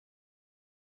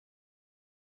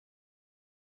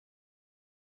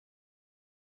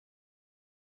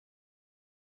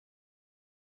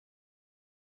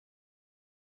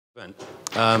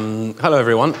Hello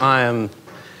everyone, I am,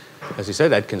 as you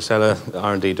said, Ed Kinsella,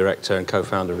 R&D Director and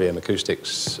co-founder of EM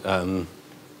Acoustics. The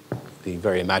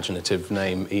very imaginative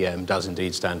name EM does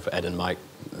indeed stand for Ed and Mike,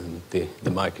 and the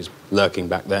mic is lurking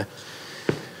back there.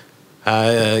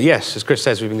 Yes, as Chris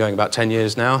says, we've been going about 10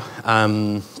 years now.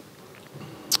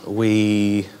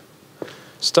 We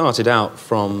started out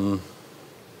from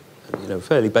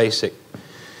fairly basic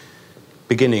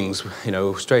beginnings,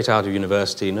 straight out of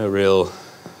university, no real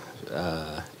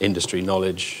industry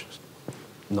knowledge,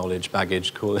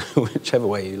 baggage, call it whichever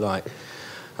way you like,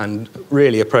 and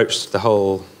really approached the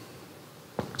whole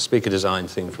speaker design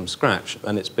thing from scratch.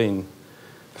 And it's been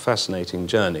a fascinating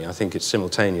journey. I think it's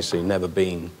simultaneously never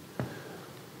been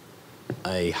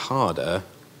a harder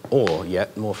or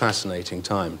yet more fascinating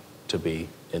time to be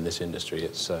in this industry.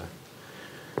 It's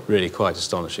really quite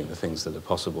astonishing, the things that are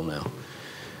possible now.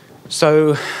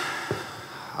 So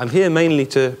I'm here mainly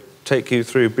to take you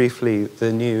through briefly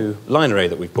the new line array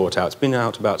that we've brought out. It's been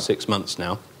out about 6 months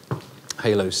now,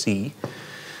 HALO C,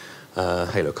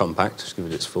 HALO Compact, just give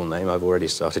it its full name. I've already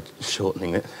started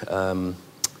shortening it.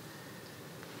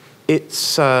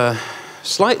 It's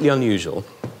slightly unusual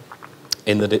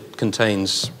in that it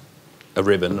contains a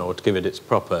ribbon, or to give it its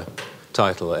proper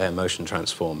title, air motion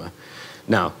transformer.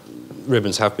 Now,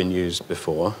 ribbons have been used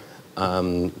before,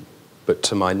 but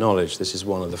to my knowledge, this is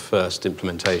one of the first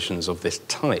implementations of this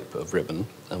type of ribbon,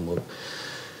 and we'll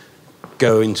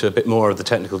go into a bit more of the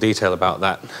technical detail about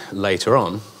that later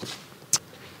on.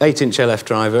 8-inch LF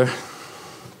driver,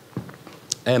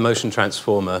 air motion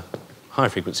transformer,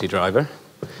 high-frequency driver,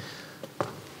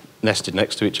 nested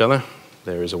next to each other.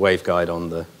 There is a waveguide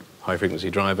on the high-frequency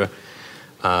driver.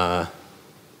 The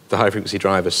high-frequency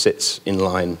driver sits in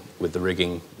line with the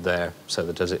rigging there, so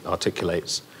that as it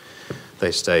articulates,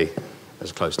 they stay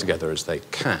as close together as they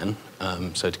can.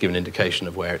 So to give an indication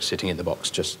of where it's sitting in the box,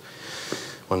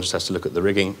 one just has to look at the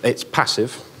rigging. It's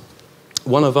passive.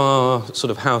 One of our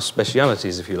sort of house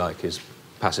specialities, if you like, is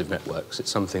passive networks. It's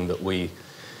something that we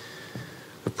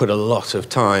have put a lot of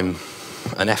time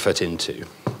and effort into.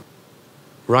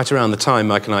 Right around the time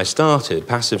Mike and I started,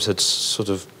 passives had sort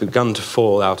of begun to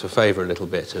fall out of favour a little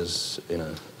bit as,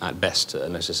 at best a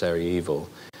necessary evil,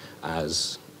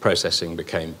 as processing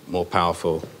became more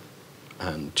powerful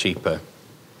and cheaper,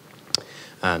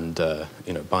 and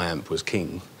biamp was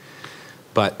king.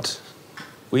 But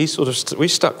we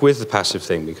stuck with the passive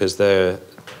thing because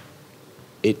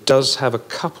it does have a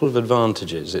couple of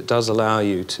advantages. It does allow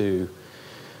you to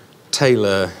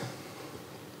tailor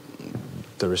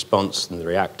the response and the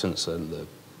reactance and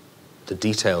the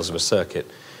details of a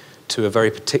circuit to a very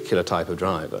particular type of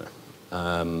driver,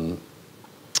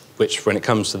 which, when it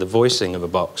comes to the voicing of a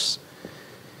box,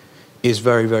 is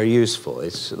very, very useful.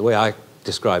 It's the way I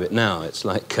describe it now. It's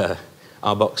like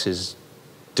our boxes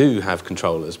do have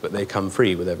controllers, but they come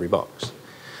free with every box,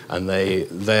 and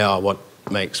they are what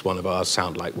makes one of ours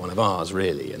sound like one of ours,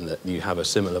 really, and that you have a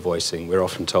similar voicing. We're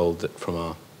often told that from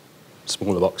our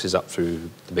smaller boxes up through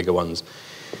the bigger ones,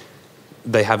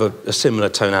 they have a similar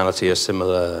tonality, a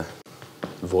similar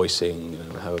voicing,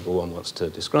 however one wants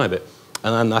to describe it.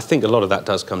 And I think a lot of that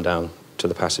does come down to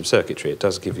the passive circuitry. It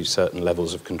does give you certain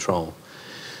levels of control.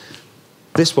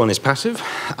 This one is passive.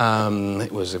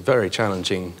 It was a very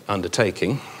challenging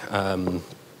undertaking.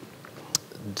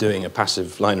 Doing a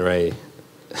passive line array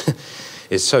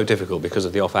is so difficult because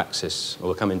of the off-axis.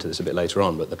 We'll come into this a bit later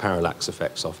on, but the parallax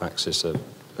effects off-axis are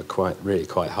really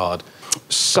quite hard.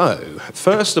 So,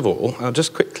 first of all, I'll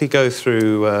just quickly go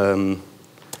through,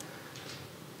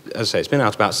 as I say, it's been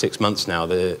out about 6 months now.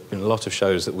 There have been a lot of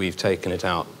shows that we've taken it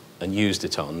out and used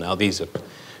it on. Now, these are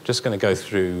just going to go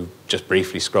through, just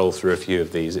briefly scroll through a few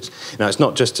of these. It's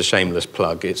not just a shameless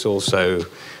plug, it's also,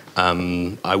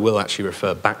 I will actually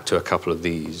refer back to a couple of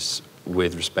these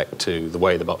with respect to the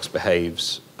way the box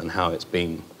behaves and how it's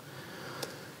been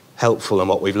helpful and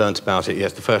what we've learnt about it.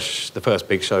 Yes, the first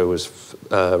big show was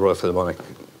Royal Philharmonic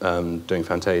doing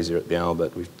Fantasia at the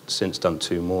Albert. We've since done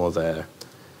 2 more there,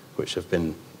 which have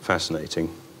been fascinating.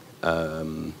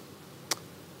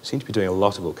 Seem to be doing a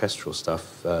lot of orchestral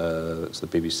stuff. It's the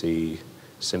BBC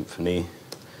Symphony,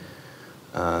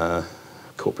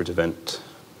 corporate event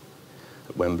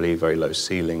at Wembley, very low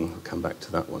ceiling. We'll come back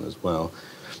to that one as well.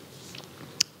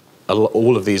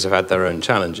 All of these have had their own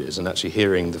challenges, and actually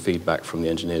hearing the feedback from the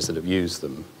engineers that have used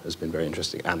them has been very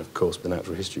interesting. And of course, the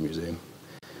Natural History Museum.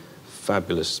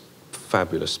 Fabulous,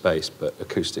 fabulous space, but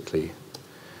acoustically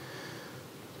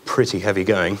pretty heavy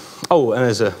going. Oh, and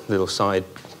there's a little side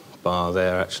bar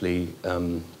there, actually.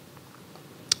 Again,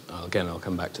 I'll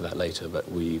come back to that later,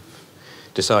 but we've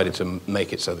decided to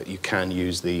make it so that you can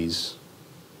use these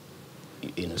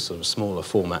in a sort of smaller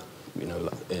format, you know,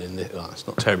 it's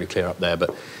not terribly clear up there,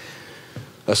 but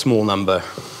a small number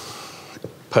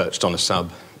perched on a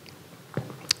sub,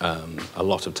 a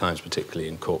lot of times, particularly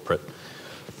in corporate,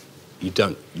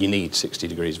 you need 60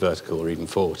 degrees vertical or even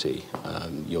 40.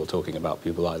 You're talking about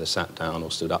people either sat down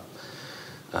or stood up,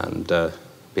 and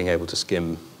being able to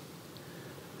skim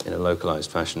in a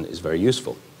localized fashion is very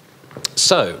useful.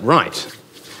 So, right,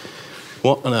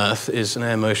 what on earth is an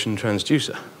air motion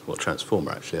transducer? Or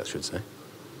transformer, actually, I should say.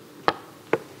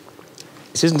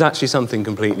 This isn't actually something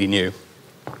completely new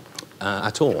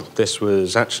at all. This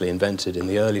was actually invented in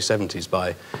the early 70s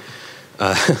by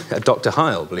Dr.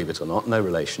 Heil, believe it or not, no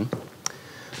relation.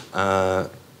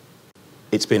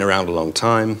 It's been around a long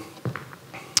time.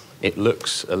 It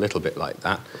looks a little bit like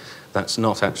that. That's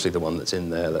not actually the one that's in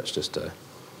there. That's just a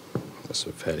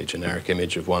sort of fairly generic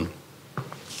image of one.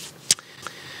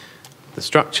 The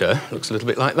structure looks a little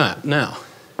bit like that. Now,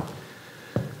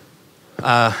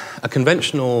 a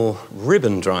conventional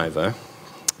ribbon driver,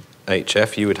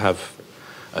 HF, you would have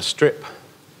a strip,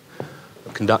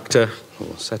 a conductor, or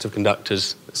a set of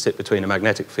conductors that sit between a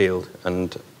magnetic field,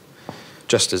 and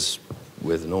just as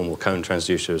with a normal cone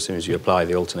transducer, as soon as you apply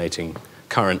the alternating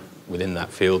current within that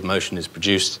field, motion is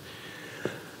produced,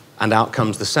 and out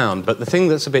comes the sound. But the thing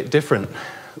that's a bit different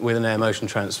with an air motion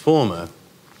transformer,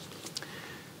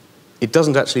 it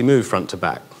doesn't actually move front to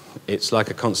back. It's like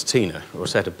a concertina or a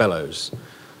set of bellows.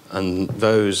 And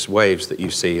those waves that you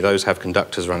see, those have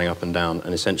conductors running up and down,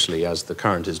 and essentially as the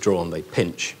current is drawn, they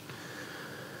pinch.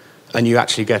 And you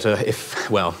actually get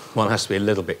well, one has to be a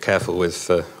little bit careful with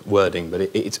wording, but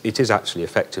it is actually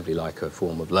effectively like a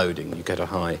form of loading. You get a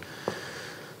high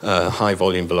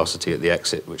volume velocity at the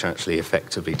exit, which actually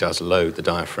effectively does load the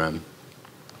diaphragm.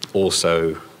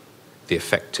 Also, the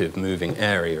effective moving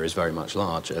area is very much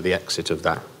larger. The exit of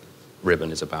that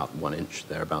ribbon is about 1 inch,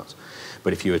 thereabouts.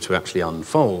 But if you were to actually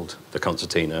unfold the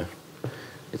concertina,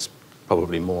 it's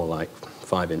probably more like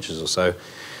 5 inches or so,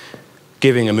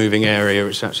 giving a moving area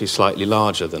which is actually slightly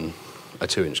larger than a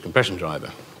 2-inch compression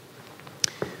driver.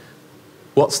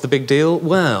 What's the big deal?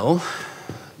 Well,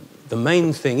 the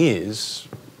main thing is,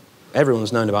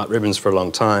 everyone's known about ribbons for a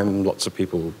long time. Lots of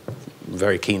people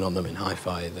very keen on them in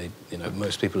hi-fi.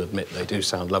 Most people admit they do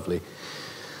sound lovely.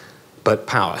 But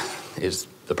power is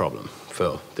the problem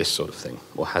for this sort of thing,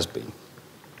 or has been.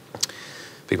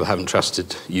 People haven't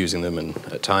trusted using them, and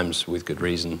at times with good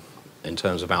reason, in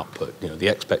terms of output. The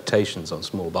expectations on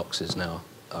small boxes now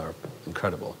are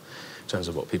incredible in terms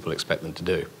of what people expect them to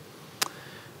do.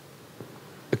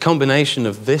 The combination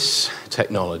of this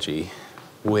technology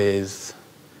with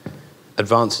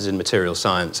advances in material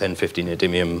science, N50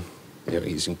 neodymium,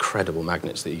 these incredible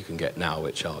magnets that you can get now,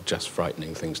 which are just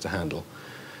frightening things to handle,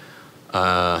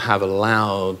 have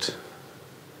allowed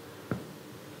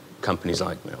companies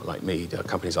like me,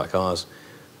 companies like ours,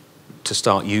 to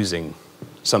start using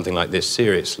something like this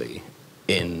seriously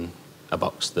in a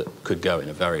box that could go in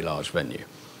a very large venue,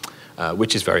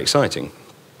 which is very exciting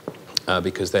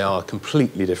because they are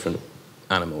completely different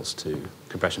animals to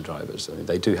compression drivers. I mean,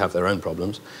 they do have their own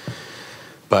problems,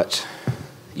 but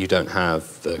you don't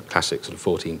have the classic sort of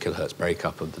 14 kilohertz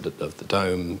breakup of the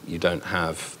dome. You don't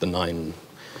have the 9,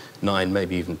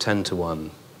 maybe even 10 to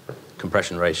 1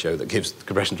 compression ratio that gives the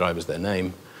compression drivers their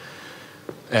name.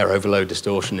 Air overload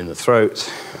distortion in the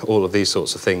throat, all of these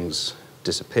sorts of things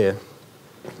disappear.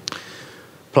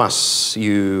 Plus,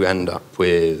 you end up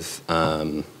with,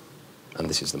 and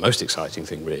this is the most exciting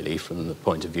thing really from the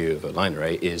point of view of a line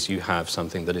array, is you have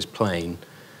something that is plane,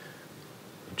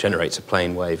 generates a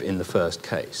plane wave in the first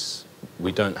case.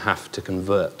 We don't have to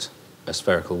convert a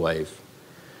spherical wave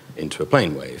into a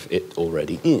plane wave. It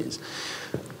already is,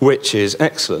 which is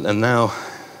excellent. And now,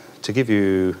 to give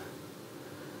you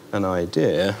an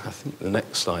idea, I think the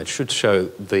next slide should show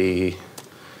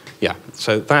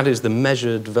so that is the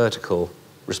measured vertical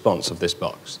response of this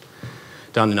box,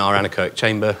 done in our anechoic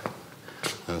chamber.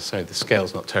 So the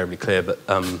scale's not terribly clear, but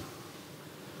that's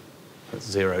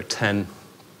 0, 10.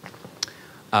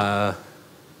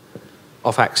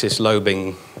 Off-axis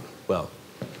lobing, well,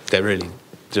 there really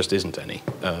just isn't any.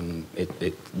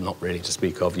 Not really to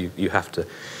speak of. You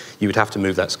would have to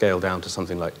move that scale down to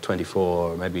something like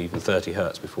 24 or maybe even 30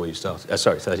 hertz before you start.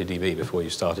 30 dB before you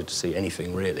started to see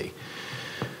anything really.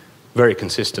 Very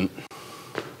consistent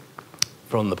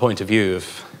from the point of view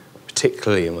of,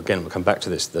 particularly, and again we'll come back to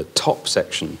this, the top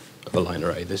section of a line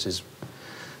array. This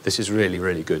is really,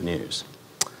 really good news.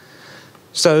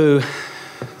 So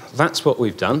that's what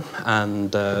we've done,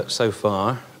 and so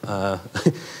far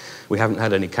we haven't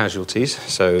had any casualties.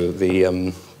 So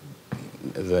the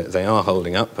they are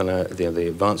holding up, and the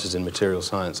advances in material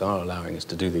science are allowing us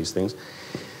to do these things.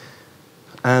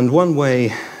 And one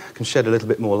way I can shed a little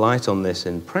bit more light on this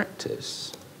in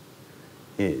practice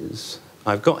is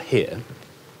I've got here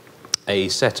a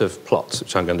set of plots,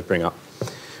 which I'm going to bring up,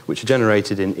 which are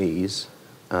generated in EASE,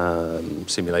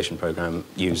 simulation program,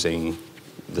 using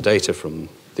the data from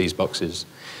these boxes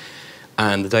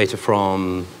and the data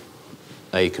from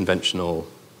a conventional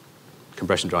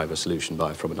compression driver solution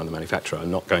from another manufacturer.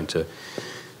 I'm not going to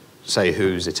say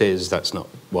whose it is. That's not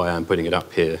why I'm putting it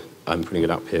up here. I'm putting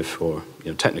it up here for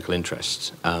technical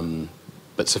interests.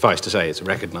 But suffice to say, it's a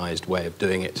recognized way of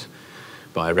doing it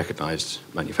by a recognized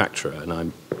manufacturer,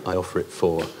 and I offer it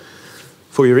for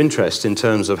your interest in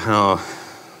terms of how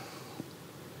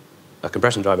a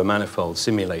compression driver manifold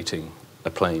simulating a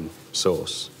plane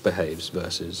source behaves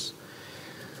versus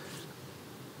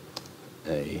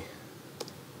a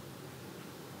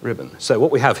ribbon. So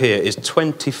what we have here is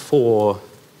 24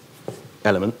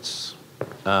 elements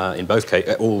in both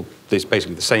cases, all these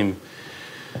basically the same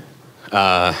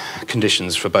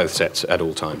conditions for both sets at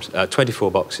all times. 24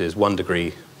 boxes, 1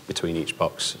 degree between each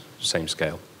box, same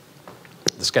scale.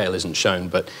 The scale isn't shown,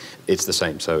 but it's the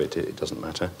same, so it doesn't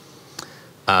matter.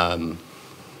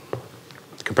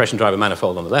 Compression driver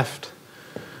manifold on the left,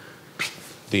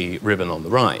 the ribbon on the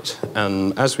right.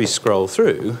 And as we scroll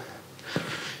through,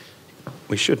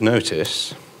 we should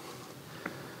notice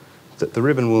that the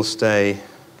ribbon will stay,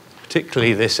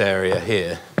 particularly this area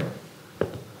here,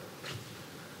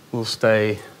 will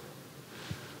stay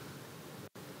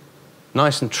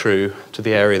nice and true to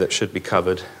the area that should be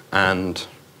covered and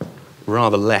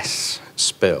rather less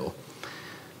spill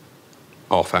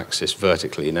off axis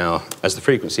vertically. Now, as the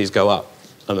frequencies go up,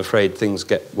 I'm afraid things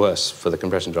get worse for the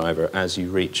compression driver as you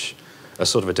reach a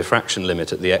sort of a diffraction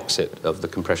limit at the exit of the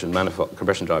compression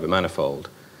driver manifold.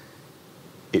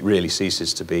 It really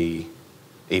ceases to be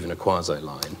even a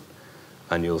quasi-line,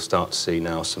 and you'll start to see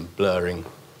now some blurring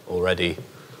already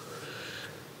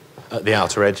at the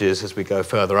outer edges as we go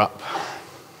further up.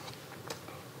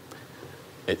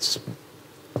 It's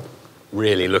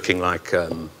really looking like,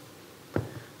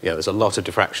 there's a lot of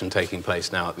diffraction taking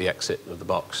place now at the exit of the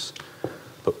box,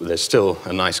 but there's still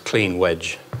a nice clean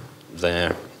wedge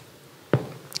there.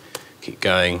 Keep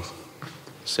going,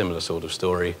 similar sort of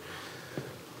story.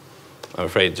 I'm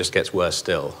afraid it just gets worse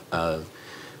still.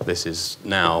 This is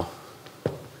now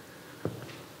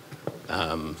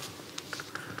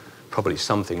probably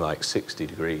something like 60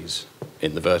 degrees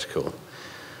in the vertical.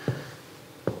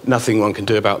 Nothing one can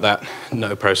do about that.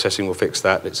 No processing will fix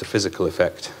that. It's a physical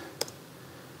effect.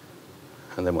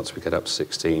 And then once we get up to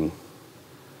 16,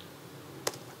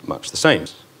 much the same.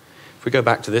 If we go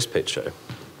back to this picture,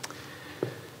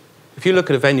 if you look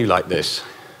at a venue like this,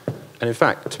 and in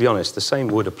fact, to be honest, the same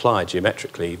would apply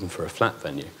geometrically even for a flat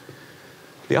venue.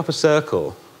 The upper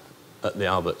circle at the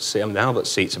Albert seat, the Albert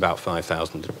seat's about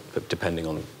 5,000, depending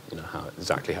on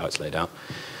exactly how it's laid out.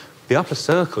 The upper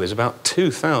circle is about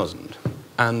 2,000,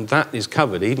 and that is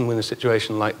covered, even in a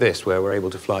situation like this, where we're able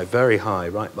to fly very high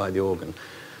right by the organ,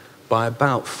 by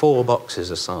about 4 boxes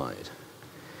a side.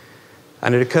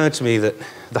 And it occurred to me that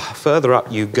the further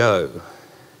up you go,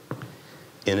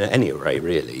 in any array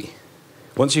really,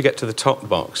 once you get to the top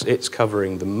box, it's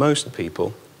covering the most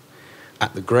people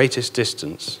at the greatest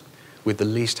distance with the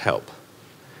least help.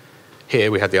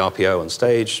 Here we had the RPO on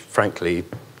stage. Frankly,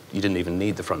 you didn't even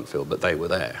need the front fill, but they were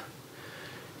there.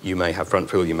 You may have front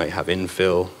fill, you may have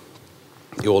infill.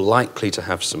 You're likely to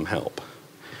have some help.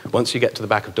 Once you get to the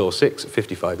back of door 6, at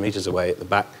 55 meters away at the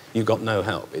back, you've got no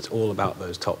help. It's all about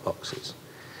those top boxes.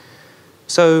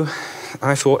 So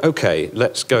I thought, okay,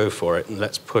 let's go for it and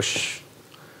let's push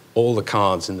all the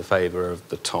cards in the favor of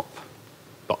the top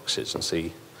boxes and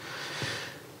see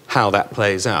how that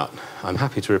plays out. I'm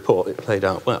happy to report it played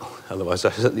out well, otherwise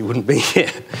I certainly wouldn't be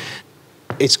here.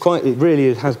 It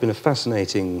really has been a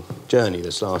fascinating journey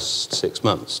this last 6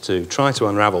 months to try to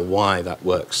unravel why that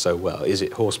works so well. Is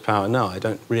it horsepower? No, I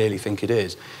don't really think it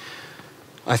is.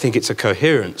 I think it's a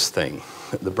coherence thing.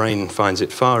 The brain finds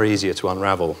it far easier to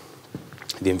unravel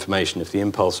the information if the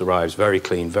impulse arrives very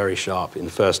clean, very sharp in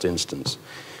the first instance.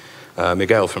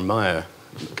 Miguel from Meyer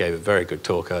gave a very good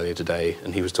talk earlier today,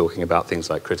 and he was talking about things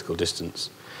like critical distance.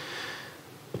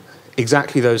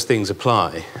 Exactly those things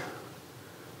apply,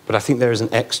 but I think there is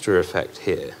an extra effect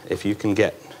here. If you can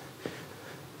get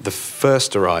the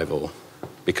first arrival,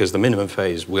 because the minimum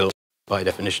phase will, by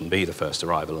definition, be the first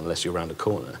arrival unless you're around a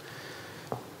corner,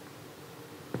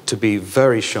 to be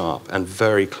very sharp and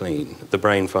very clean, the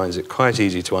brain finds it quite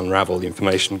easy to unravel the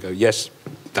information and go, yes,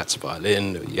 that's a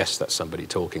violin, or yes, that's somebody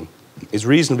talking. Is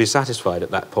reasonably satisfied at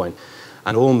that point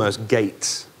and almost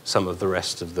gates some of the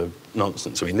rest of the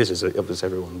nonsense. I mean, this is, obviously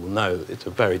everyone will know, it's a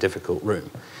very difficult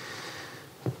room.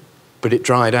 But it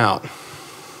dried out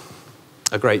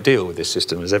a great deal with this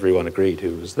system, as everyone agreed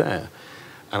who was there.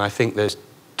 And I think there's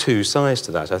two sides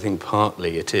to that. I think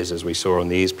partly it is, as we saw on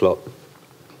the ease plot,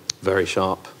 very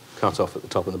sharp cut off at the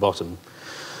top and the bottom.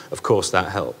 Of course,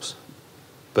 that helps.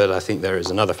 But I think there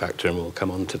is another factor, and we'll come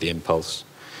on to the impulse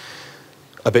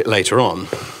a bit later on.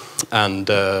 And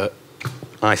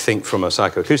I think from a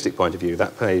psychoacoustic point of view,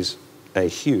 that plays a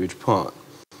huge part.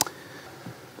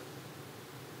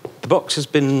 The box has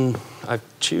been, I've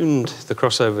tuned the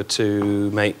crossover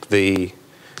to make the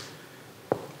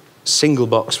single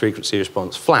box frequency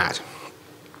response flat.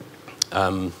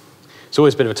 It's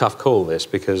always a bit of a tough call, this,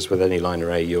 because with any line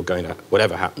array, you're going to,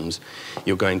 whatever happens,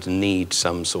 you're going to need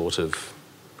some sort of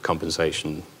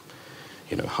compensation,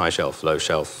 you know, high shelf, low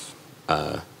shelf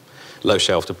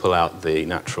to pull out the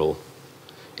natural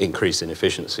increase in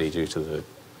efficiency due to the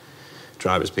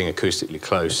drivers being acoustically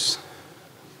close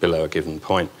below a given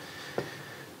point,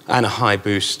 and a high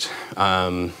boost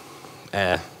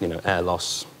air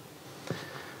loss.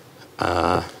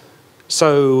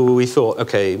 So we thought,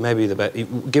 okay, maybe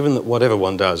given that whatever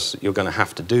one does, you're going to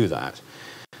have to do that,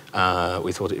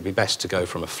 we thought it would be best to go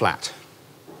from a flat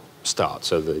start.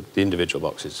 So the individual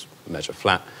boxes measure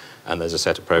flat, and there's a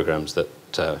set of programs that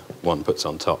one puts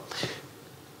on top.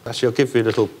 Actually, I'll give you a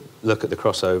little look at the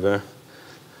crossover.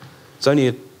 It's only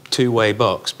a two-way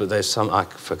box, but there's some,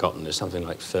 I've forgotten, there's something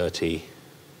like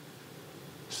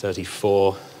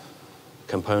 34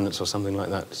 components or something like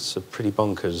that. It's a pretty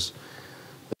bonkers.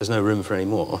 There's no room for any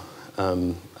more.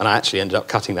 And I actually ended up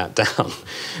cutting that down.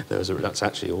 That's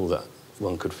actually all that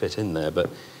one could fit in there.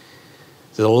 But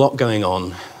there's a lot going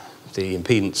on. The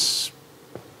impedance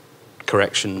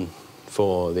correction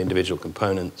for the individual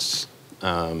components,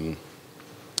 internal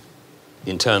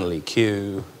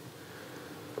EQ,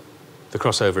 the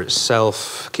crossover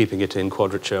itself, keeping it in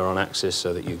quadrature on axis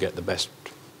so that you get the best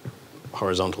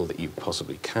horizontal that you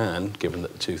possibly can, given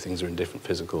that the two things are in different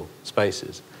physical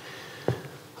spaces.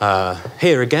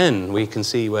 Here again, we can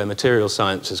see where material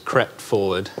science has crept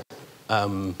forward.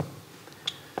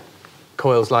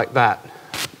 Coils like that,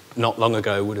 not long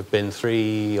ago, would have been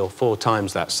 3 or 4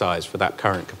 times that size for that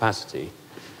current capacity.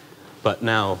 But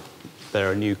now there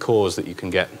are new cores that you can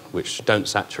get which don't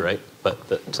saturate, but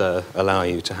that allow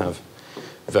you to have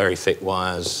very thick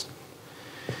wires,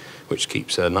 which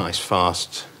keeps a nice,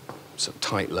 fast, sort of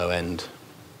tight low end,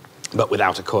 but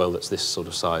without a coil that's this sort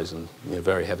of size and, you know,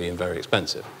 very heavy and very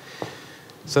expensive.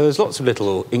 So there's lots of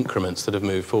little increments that have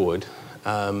moved forward.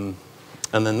 And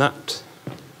then that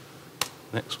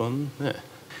next one, yeah.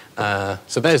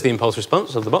 So there's the impulse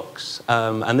response of the box.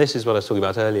 And this is what I was talking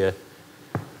about earlier.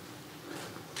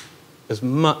 As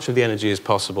much of the energy as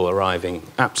possible arriving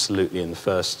absolutely in the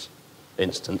first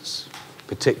instance,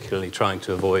 particularly trying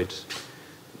to avoid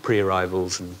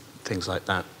pre-arrivals and things like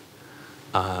that.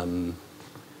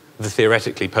 The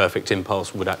theoretically perfect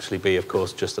impulse would actually be, of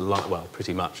course, just a line, well,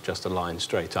 pretty much just a line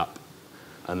straight up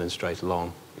and then straight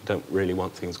along. You don't really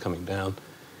want things coming down.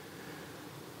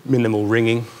 Minimal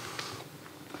ringing.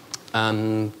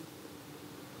 And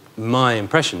my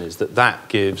impression is that that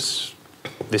gives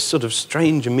this sort of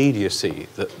strange immediacy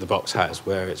that the box has,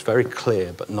 where it's very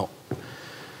clear but not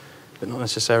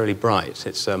necessarily bright.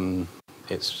 It's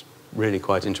really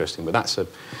quite interesting. But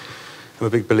I'm a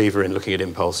big believer in looking at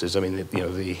impulses. I mean,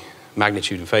 the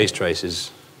magnitude and phase traces,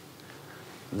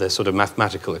 they're sort of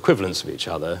mathematical equivalents of each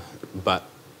other, but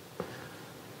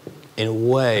in a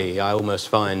way, I almost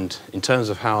find, in terms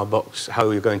of how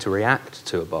you're going to react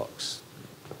to a box,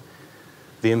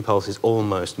 the impulse is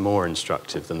almost more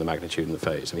instructive than the magnitude and the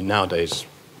phase. I mean, nowadays,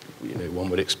 one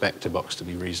would expect a box to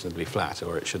be reasonably flat,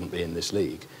 or it shouldn't be in this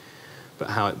league. But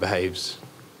how it behaves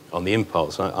on the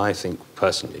impulse, I think,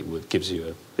 personally, gives you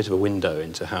a bit of a window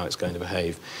into how it's going to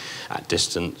behave at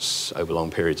distance, over long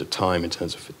periods of time, in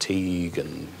terms of fatigue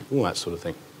and all that sort of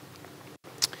thing.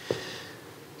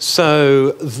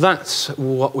 So that's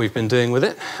what we've been doing with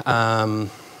it.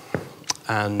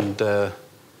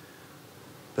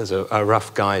 There's a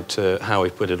rough guide to how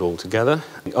we put it all together.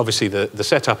 Obviously, the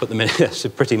setup at the minute is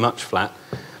pretty much flat.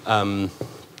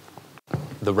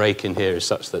 The rake in here is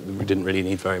such that we didn't really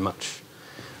need very much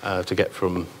to get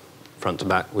from front to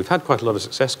back. We've had quite a lot of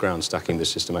success ground stacking this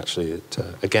system, actually.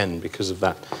 Again, because of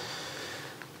that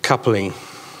coupling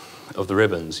of the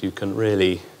ribbons, you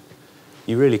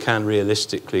really can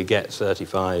realistically get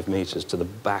 35 meters to the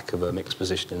back of a mixed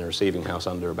position in a receiving house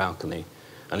under a balcony,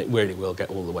 and it really will get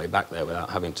all the way back there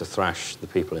without having to thrash the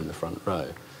people in the front row,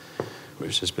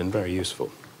 which has been very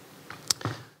useful.